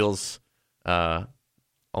that it feels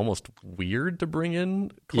almost weird to bring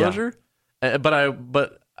in Clojure. Yeah.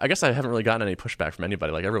 But I guess I haven't really gotten any pushback from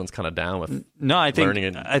anybody. Like everyone's kind of down with learning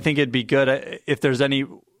it. I think it'd be good if there's any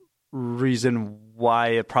reason why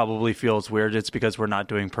it probably feels weird. It's because we're not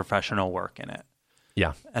doing professional work in it.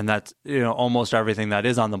 Yeah, and that's almost everything that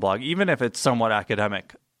is on the blog, even if it's somewhat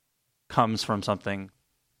academic, comes from something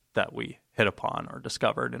that we hit upon or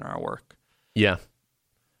discovered in our work. Yeah.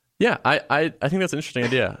 Yeah, I think that's an interesting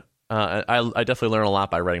idea. I definitely learn a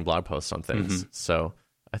lot by writing blog posts on things. So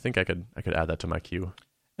I think I could add that to my queue.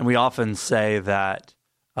 And we often say that,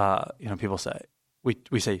 people say,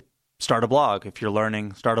 we say, start a blog. If you're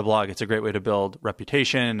learning, start a blog. It's a great way to build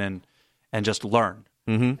reputation and just learn.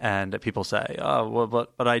 And people say, oh, well,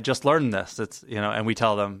 but I just learned this. It's, and we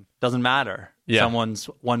tell them, doesn't matter. Yeah. Someone's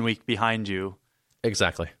 1 week behind you.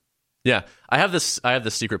 Exactly. Yeah. I have this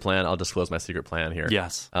secret plan. I'll disclose my secret plan here.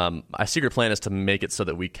 Yes. My secret plan is to make it so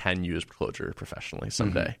that we can use Clojure professionally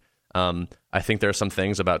someday. I think there are some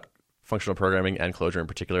things about functional programming and Clojure in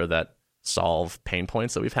particular that solve pain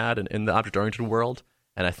points that we've had in the object-oriented world.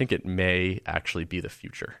 And I think it may actually be the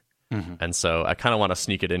future. And so I kind of want to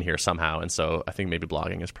sneak it in here somehow. And so I think maybe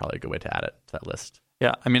blogging is probably a good way to add it to that list.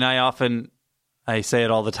 Yeah. I mean, I say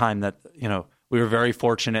it all the time that, we were very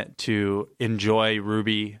fortunate to enjoy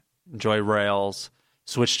Ruby, enjoy Rails,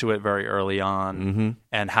 switch to it very early on,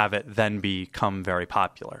 and have it then become very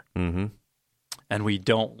popular. And we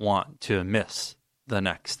don't want to miss the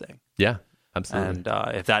next thing. Yeah, absolutely.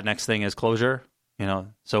 And if that next thing is Clojure,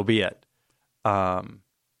 so be it.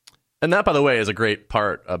 And that, by the way, is a great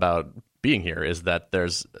part about being here, is that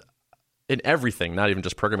there's, in everything, not even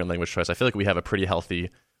just programming language choice, I feel like we have a pretty healthy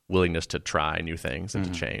willingness to try new things and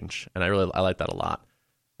to change. And I like that a lot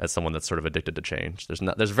as someone that's sort of addicted to change.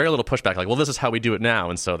 There's very little pushback, like, well, this is how we do it now,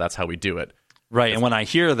 and so that's how we do it. Right. And when I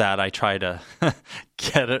hear that, I try to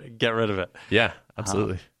get rid of it. Yeah,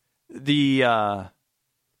 absolutely. I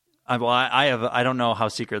don't know how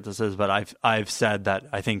secret this is, but I've said that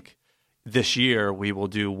I think this year we will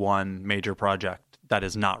do one major project that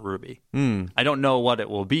is not Ruby. I don't know what it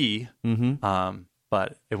will be,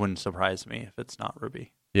 but it wouldn't surprise me if it's not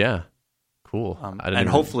Ruby. Yeah, cool. And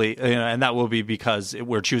hopefully, and that will be because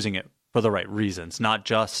we're choosing it for the right reasons, not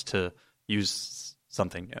just to use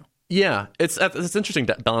something new. Yeah, it's interesting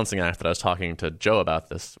balancing act that I was talking to Joe about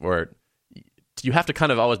this, where you have to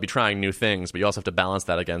kind of always be trying new things, but you also have to balance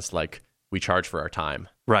that against, like, we charge for our time.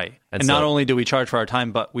 Right. And so, not only do we charge for our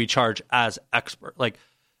time, but we charge as expert. Like,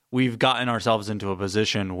 we've gotten ourselves into a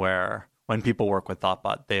position where when people work with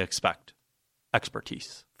Thoughtbot, they expect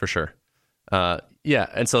expertise. For sure. Yeah,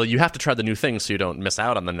 and so you have to try the new things so you don't miss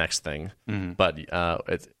out on the next thing. But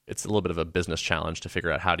it's a little bit of a business challenge to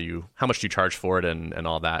figure out how much do you charge for it and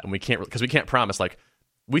all that. And we can't promise, like,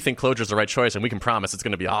 we think Clojure is the right choice, and we can promise it's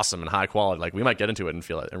going to be awesome and high quality. Like, we might get into it and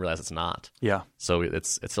feel it and realize it's not. Yeah. So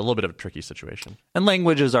it's a little bit of a tricky situation. And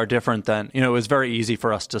languages are different than, it was very easy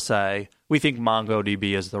for us to say, we think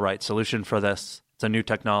MongoDB is the right solution for this. It's a new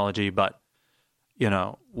technology, but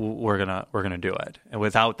we're gonna do it. And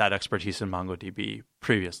without that expertise in MongoDB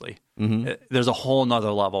previously, there's a whole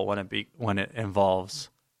nother level when it involves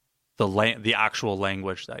the actual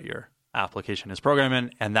language that your application is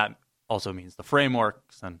programming, and that also means the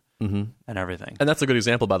frameworks and everything. And that's a good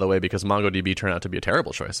example, by the way, because MongoDB turned out to be a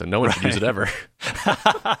terrible choice, and no one should use it ever.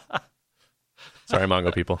 Sorry,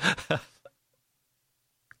 Mongo people.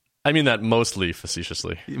 I mean that mostly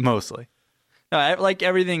facetiously. Mostly. No, like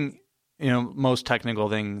everything, most technical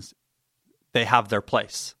things, they have their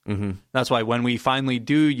place. That's why when we finally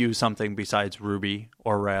do use something besides Ruby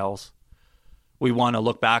or Rails, we want to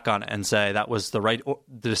look back on it and say that was the right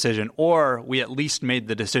decision, or we at least made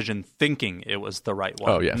the decision thinking it was the right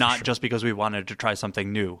one. Oh, yeah, not just because we wanted to try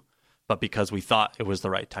something new, but because we thought it was the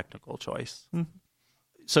right technical choice.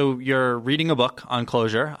 So you're reading a book on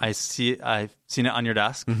Clojure. I've seen it on your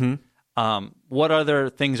desk. What other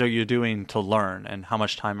things are you doing to learn, and how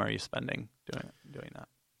much time are you spending doing that?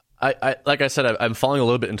 I like I said, I'm falling a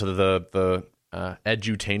little bit into the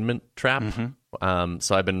edutainment trap.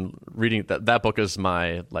 So I've been reading that book is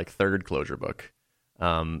my third Clojure book,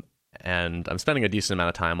 and I'm spending a decent amount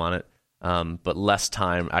of time on it, but less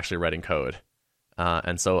time actually writing code.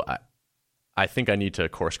 And so I think I need to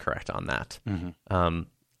course correct on that.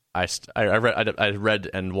 I read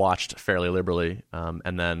and watched fairly liberally,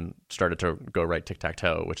 and then started to go write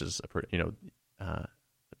tic-tac-toe, which is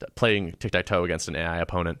playing tic-tac-toe against an AI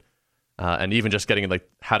opponent. And even just getting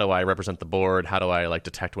how do I represent the board? How do I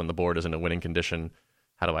detect when the board is in a winning condition?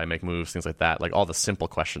 How do I make moves? Things like that. All the simple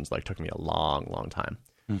questions took me a long, long time.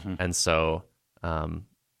 And so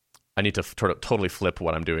I need to totally flip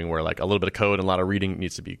what I'm doing, where a little bit of code and a lot of reading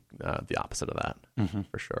needs to be the opposite of that,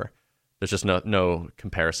 for sure. There's just no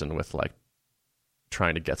comparison with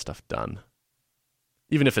trying to get stuff done.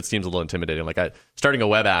 Even if it seems a little intimidating, starting a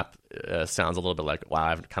web app sounds a little bit like, wow,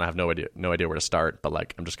 I kind of have no idea where to start, but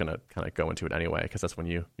I'm just gonna kind of go into it anyway, because that's when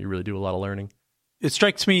you really do a lot of learning. It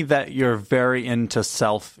strikes me that you're very into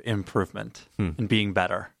self-improvement and being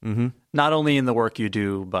better, not only in the work you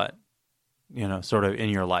do, but sort of in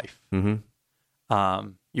your life.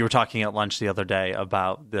 you were talking at lunch the other day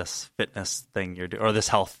about this fitness thing you're doing, or this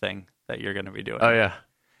health thing that you're going to be doing. Oh yeah.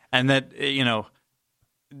 And that,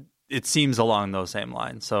 it seems along those same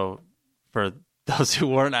lines. So for those who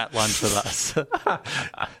weren't at lunch with us,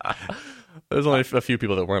 there's only a few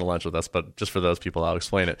people that weren't at lunch with us, but just for those people, I'll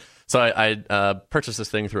explain it. So I purchased this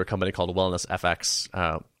thing through a company called Wellness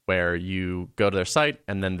FX, where you go to their site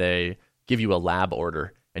and then they give you a lab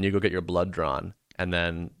order and you go get your blood drawn. And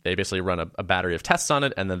then they basically run a battery of tests on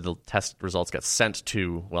it, and then the test results get sent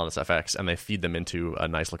to Wellness FX, and they feed them into a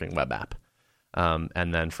nice-looking web app.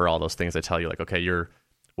 And then for all those things, they tell you, like, okay, your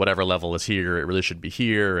whatever level is here, it really should be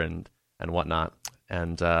here, and whatnot.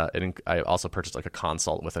 And I also purchased like a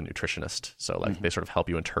consult with a nutritionist, so like they sort of help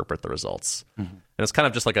you interpret the results. And it's kind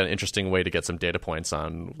of just like an interesting way to get some data points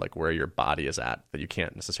on like where your body is at that you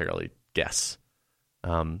can't necessarily guess.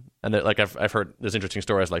 And like I've heard there's interesting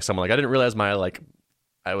stories, like someone like, I didn't realize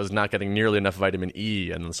I was not getting nearly enough vitamin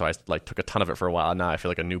E, and so I like took a ton of it for a while, and now I feel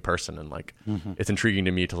like a new person, and like it's intriguing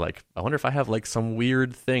to me to like, I wonder if I have like some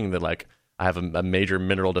weird thing that like I have a major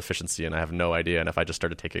mineral deficiency and I have no idea, and if I just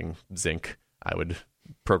started taking zinc, I would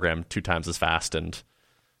program 2 times as fast and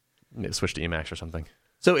maybe switch to Emacs or something.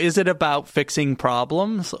 So is it about fixing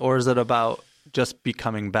problems, or is it about just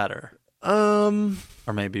becoming better? Or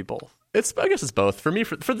maybe both. I guess it's both. For me,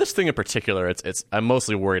 for this thing in particular, I'm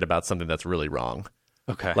mostly worried about something that's really wrong.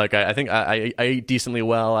 Okay. Like I think I eat decently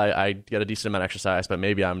well. I get a decent amount of exercise, but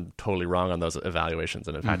maybe I'm totally wrong on those evaluations.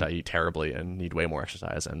 And in fact, I eat terribly and need way more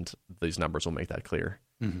exercise. And these numbers will make that clear.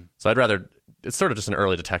 So I'd rather, it's sort of just an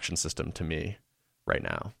early detection system to me right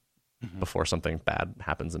now before something bad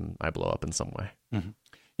happens and I blow up in some way.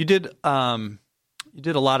 You did a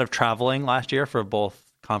lot of traveling last year for both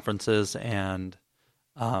conferences and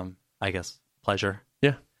I guess pleasure.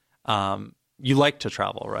 Yeah. You like to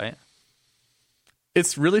travel, right?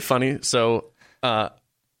 It's really funny. So, so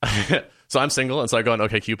I'm single, and so I go on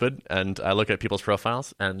OkCupid, and I look at people's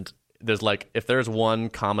profiles, and there's like, if there's one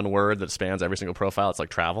common word that spans every single profile, it's like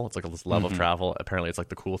travel. It's like this love of travel. Apparently, it's like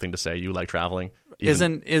the cool thing to say. You like traveling.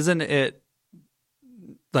 Isn't it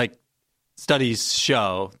like studies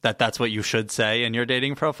show that that's what you should say in your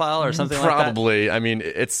dating profile or something like that? Probably. I mean,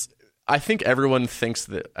 I think everyone thinks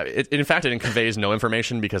that. In fact, it conveys no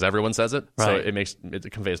information because everyone says it, so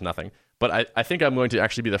it conveys nothing. But I think I'm going to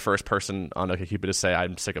actually be the first person on OkCupid to say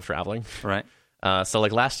I'm sick of traveling. Right. So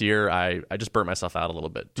like last year, I just burnt myself out a little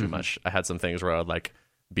bit too much. I had some things where I would like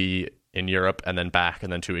be in Europe and then back,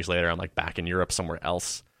 and then 2 weeks later, I'm like back in Europe somewhere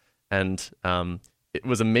else, and it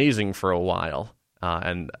was amazing for a while.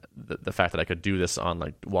 And the fact that I could do this on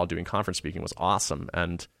like while doing conference speaking was awesome,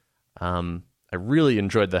 and I really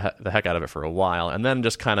enjoyed the heck out of it for a while. And then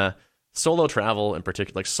just kind of solo travel in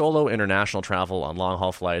particular, like solo international travel on long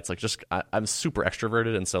haul flights, like just I'm super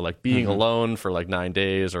extroverted, and so like being alone for like 9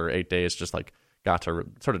 days or 8 days just like got to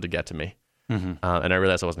sort of to get to me. And I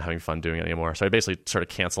realized I wasn't having fun doing it anymore, so I basically sort of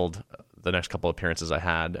canceled the next couple of appearances I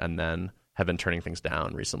had, and then have been turning things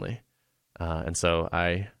down recently. And so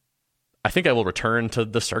I think I will return to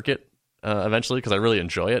the circuit eventually because I really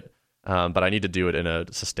enjoy it. But I need to do it in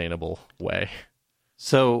a sustainable way.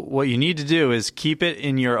 So what you need to do is keep it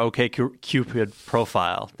in your OkCupid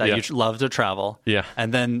profile that you love to travel,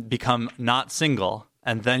 and then become not single,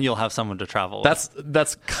 and then you'll have someone to travel with.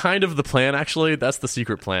 That's kind of the plan, actually. That's the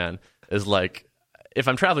secret plan, is like, if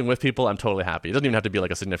I'm traveling with people, I'm totally happy. It doesn't even have to be like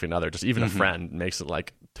a significant other. Just even a friend makes it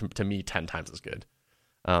like, to me, 10 times as good.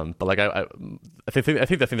 But like I think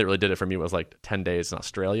the thing that really did it for me was like 10 days in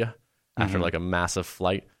Australia after like a massive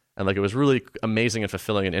flight. And like it was really amazing and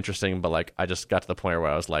fulfilling and interesting, but like I just got to the point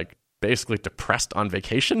where I was like basically depressed on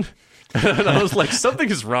vacation. And I was like, something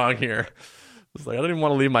is wrong here. It's like I don't even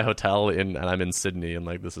want to leave my hotel and I'm in Sydney, and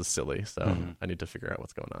like this is silly. So I need to figure out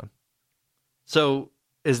what's going on. So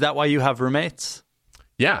is that why you have roommates?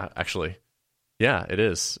 Yeah, actually. Yeah, it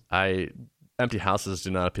is. Empty houses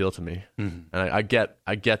do not appeal to me. And I get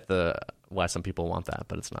why some people want that,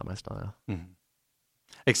 but it's not my style.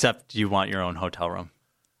 Except you want your own hotel room.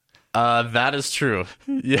 That is true.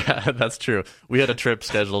 Yeah, that's true. We had a trip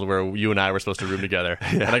scheduled where you and I were supposed to room together.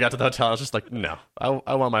 And I got to the hotel, I was just like, no,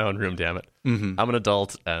 I want my own room, damn it. I'm an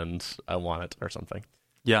adult and I want it or something.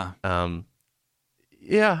 Yeah.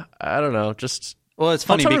 Yeah, I don't know. Just well, it's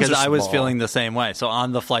funny because I was feeling the same way. So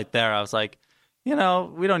on the flight there, I was like, we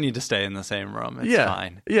don't need to stay in the same room. It's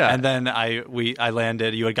fine. Yeah. And then I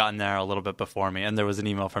landed. You had gotten there a little bit before me, and there was an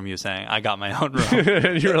email from you saying, I got my own room.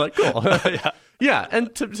 And you were like, cool. Yeah.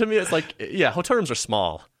 And to me, it's like, hotel rooms are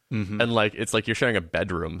small. And like, it's like you're sharing a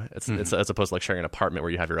bedroom. It's as opposed to like sharing an apartment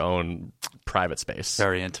where you have your own private space.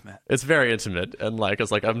 Very intimate. It's very intimate. And like,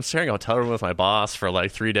 it's like, I'm sharing a hotel room with my boss for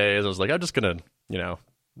like 3 days. I was like, I'm just going to,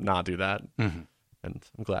 not do that. And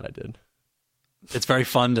I'm glad I did. It's very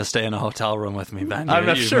fun to stay in a hotel room with me, Ben.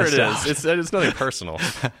 I'm sure it out. is. It's nothing personal.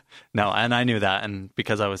 No, and I knew that, and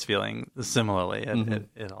because I was feeling similarly,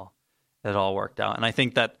 it all worked out. And I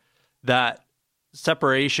think that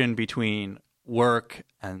separation between work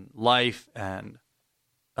and life and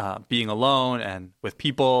being alone and with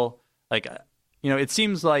people, like, it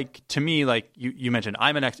seems like to me, like you mentioned,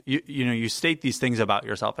 you state these things about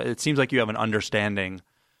yourself. It seems like you have an understanding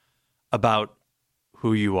about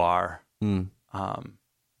who you are.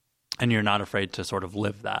 And you're not afraid to sort of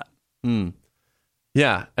live that.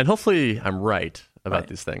 Yeah, and hopefully I'm right about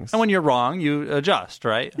these things. And when you're wrong, you adjust,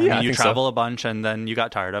 right? Yeah, I think travel so. a bunch, and then you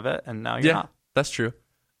got tired of it, and now you're not. That's true.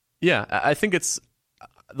 Yeah, I think it's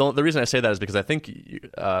the reason I say that is because I think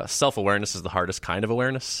self-awareness is the hardest kind of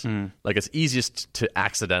awareness. Like it's easiest to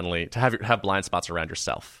accidentally to have blind spots around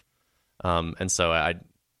yourself, and so I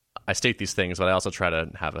state these things, but I also try to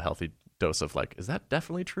have a healthy dose of like, is that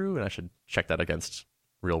definitely true? And I should check that against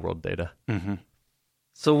real world data.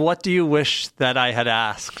 So what do you wish that I had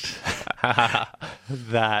asked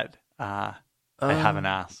that I haven't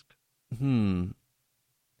asked?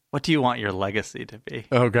 What do you want your legacy to be?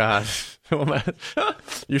 Oh God,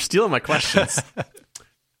 you're stealing my questions.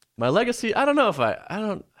 My legacy? I don't know if I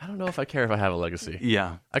don't know if I care if I have a legacy.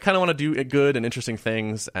 Yeah, I kind of want to do good and interesting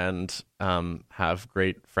things and have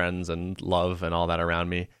great friends and love and all that around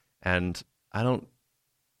me. And I don't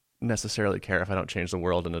necessarily care if I don't change the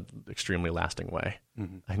world in an extremely lasting way. I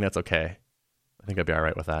think that's okay. I think I'd be all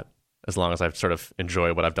right with that, as long as I've sort of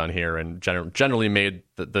enjoyed what I've done here and generally made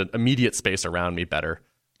the immediate space around me better,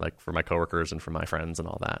 like for my coworkers and for my friends and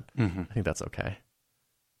all that. I think that's okay.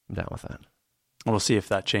 I'm down with that. We'll see if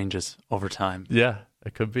that changes over time. Yeah,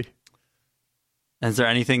 it could be. Is there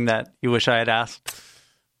anything that you wish I had asked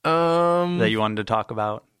that you wanted to talk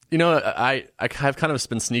about? I have kind of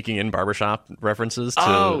been sneaking in barbershop references to.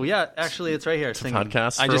 Oh yeah, actually, it's right here.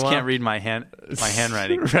 Podcasts. I just can't read my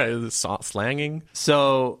handwriting. Right, slanging.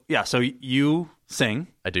 So yeah, so you sing.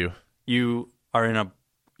 I do. You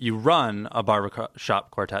run a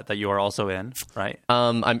barbershop quartet that you are also in, right?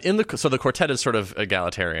 I'm in the quartet is sort of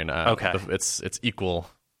egalitarian. Okay, it's equal,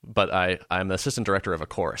 but I'm the assistant director of a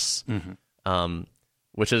chorus.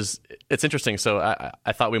 Which is, it's interesting. So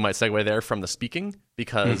I thought we might segue there from the speaking,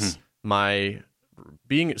 because as an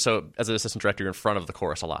assistant director, you're in front of the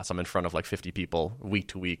chorus a lot. So I'm in front of like 50 people week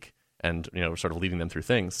to week and, sort of leading them through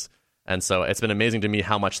things. And so it's been amazing to me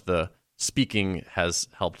how much the speaking has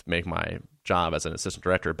helped make my job as an assistant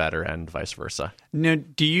director better and vice versa. Now,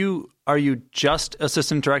 are you just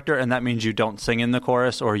assistant director and that means you don't sing in the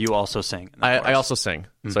chorus, or you also sing in the chorus? I also sing.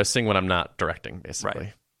 So I sing when I'm not directing, basically.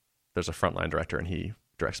 Right. There's a frontline director and he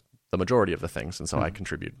directs the majority of the things, and so I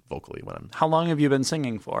contribute vocally when I'm. How long have you been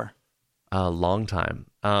singing for? A long time.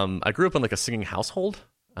 I grew up in like a singing household.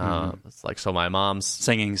 It's like, so my mom's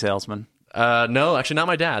singing salesman. No, actually not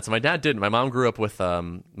my dad. So my dad didn't. My mom grew up with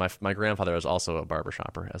my grandfather was also a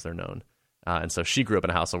barbershopper, as they're known, and so she grew up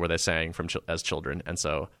in a household where they sang as children, and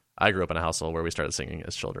so I grew up in a household where we started singing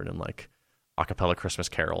as children and like a cappella Christmas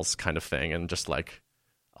carols kind of thing, and just like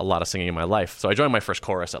a lot of singing in my life. So I joined my first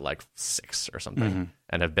chorus at like 6 or something,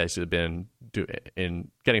 and have basically been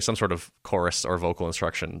getting some sort of chorus or vocal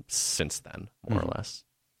instruction since then, more or less.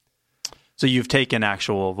 So you've taken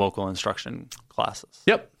actual vocal instruction classes?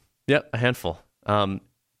 Yep, a handful.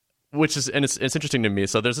 Which is, and it's interesting to me.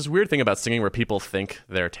 So there's this weird thing about singing where people think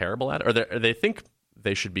they're terrible at it, or they think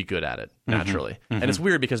they should be good at it naturally. And it's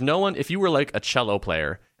weird because no one, if you were like a cello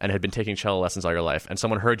player and had been taking cello lessons all your life, and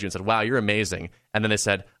someone heard you and said, wow, you're amazing, and then they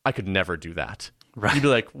said, I could never do that. Right. You'd be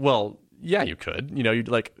like, well, yeah, you could. You'd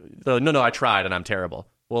like, no, I tried and I'm terrible.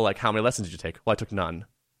 Well, like, how many lessons did you take? Well, I took none.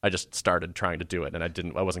 I just started trying to do it and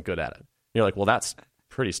I wasn't good at it. You're like, well, that's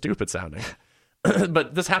pretty stupid sounding.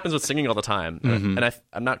 But this happens with singing all the time. And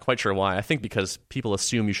I'm not quite sure why. I think because people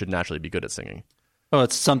assume you should naturally be good at singing. Well,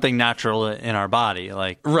 it's something natural in our body,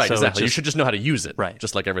 like right. So exactly. You should just know how to use it, right?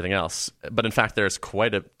 Just like everything else. But in fact, there's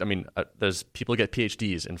there's people get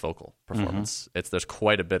PhDs in vocal performance. There's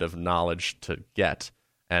quite a bit of knowledge to get,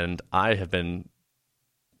 and I have been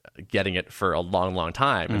getting it for a long, long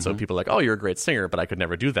time. And so people are like, oh, you're a great singer, but I could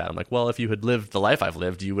never do that. I'm like, well, if you had lived the life I've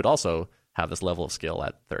lived, you would also have this level of skill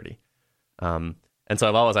at 30. And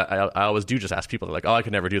so I always do just ask people, they're like, oh, I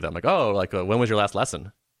could never do that. I'm like, oh, like when was your last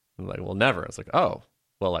lesson? I'm like, well, never. It's like, oh,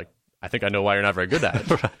 well, like, I think I know why you're not very good at it.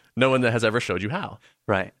 Right. No one that has ever showed you how.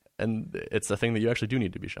 Right. And it's a thing that you actually do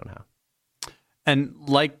need to be shown how. And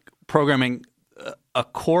like programming, a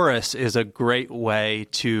chorus is a great way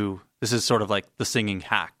to, this is sort of like the singing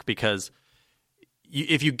hack, because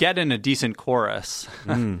if you get in a decent chorus,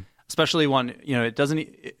 especially one, it doesn't.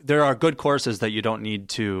 There are good choruses that you don't need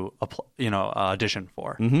to, audition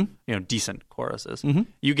for. Decent choruses.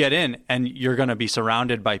 You get in, and you're going to be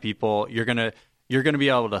surrounded by people. You're gonna be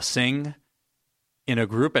able to sing in a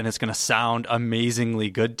group, and it's going to sound amazingly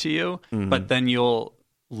good to you. But then you'll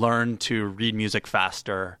learn to read music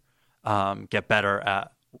faster, get better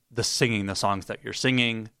at singing the songs that you're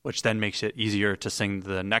singing, which then makes it easier to sing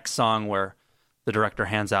the next song where the director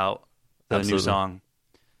hands out the new song.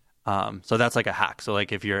 So that's like a hack. So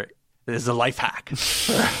like this is a life hack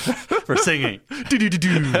for singing.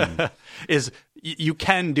 Is you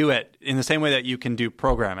can do it in the same way that you can do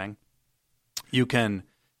programming. You can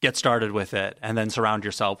get started with it and then surround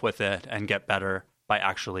yourself with it and get better by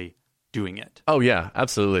actually doing it. Oh yeah,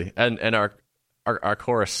 absolutely. And our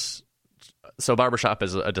chorus. So barbershop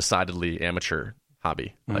is a decidedly amateur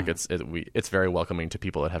hobby. Like it's very welcoming to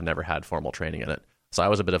people that have never had formal training in it. So I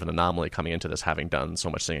was a bit of an anomaly coming into this, having done so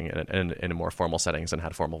much singing in more formal settings and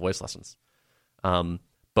had formal voice lessons.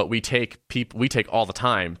 But we take all the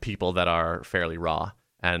time people that are fairly raw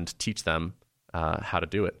and teach them how to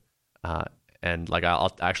do it. And like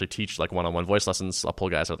I'll actually teach like one-on-one voice lessons. I'll pull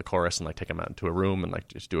guys out of the chorus and like take them out into a room and like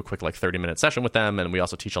just do a quick like 30-minute session with them. And we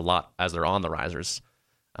also teach a lot as they're on the risers.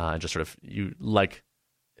 Just sort of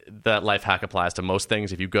that life hack applies to most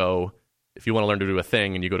things. If you want to learn to do a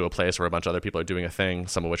thing and you go to a place where a bunch of other people are doing a thing,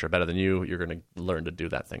 some of which are better than you, you're going to learn to do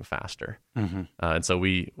that thing faster. And so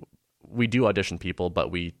we do audition people,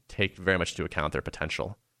 but we take very much into account their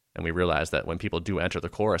potential. And we realize that when people do enter the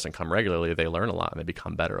chorus and come regularly, they learn a lot and they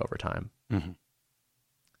become better over time.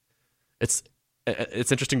 It's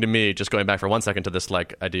interesting to me, just going back for 1 second to this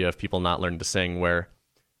like idea of people not learning to sing, where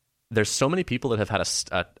there's so many people that have had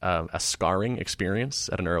a scarring experience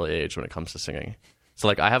at an early age when it comes to singing. So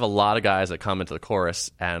like I have a lot of guys that come into the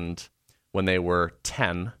chorus, and when they were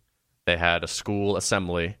 10, they had a school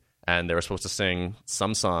assembly and they were supposed to sing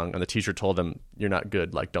some song, and the teacher told them, "You're not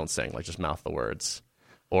good, like don't sing, like just mouth the words."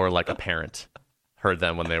 Or like a parent heard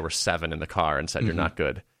them when they were 7 in the car and said, "You're not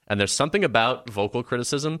good." And there's something about vocal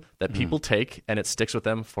criticism that people take and it sticks with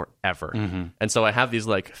them forever. And so I have these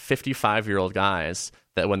like 55-year-old guys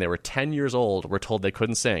that when they were 10 years old were told they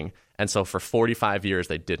couldn't sing. And so for 45 years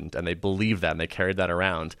they didn't. And they believed that and they carried that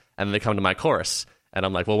around. And then they come to my chorus and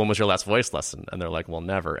I'm like, "Well, when was your last voice lesson?" And they're like, "Well,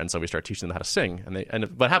 never." And so we start teaching them how to sing. And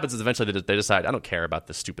what happens is eventually they decide, "I don't care about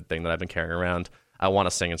this stupid thing that I've been carrying around. I want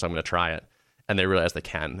to sing, and so I'm going to try it." And they realize they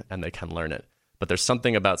can, and they can learn it. But there's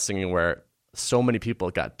something about singing where so many people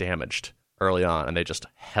got damaged early on, and they just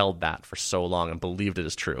held that for so long and believed it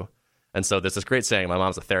is true. And so there's this great saying. My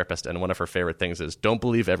mom's a therapist, and one of her favorite things is, "Don't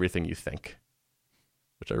believe everything you think,"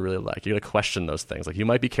 which I really like. You got to question those things. Like you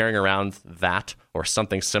might be carrying around that or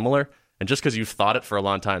something similar, and just because you've thought it for a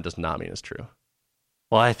long time does not mean it's true.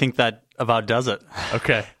 Well, I think that about does it.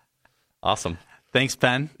 Okay. Awesome. Thanks,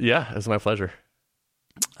 Ben. Yeah, it's my pleasure.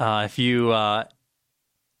 If you...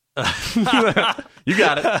 You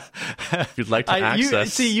got it. If you'd like to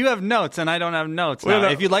access... you have notes, and I don't have notes. Now,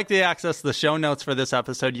 if you'd like to access the show notes for this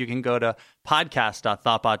episode, you can go to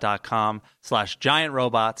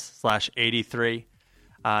podcast.thoughtbot.com/giantrobots/83.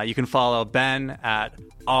 You can follow Ben at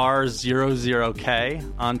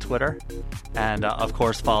R00K on Twitter. And, of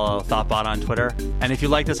course, follow Thoughtbot on Twitter. And if you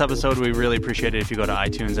like this episode, we really appreciate it if you go to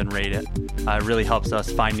iTunes and rate it. It really helps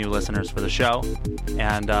us find new listeners for the show.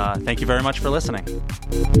 And thank you very much for listening.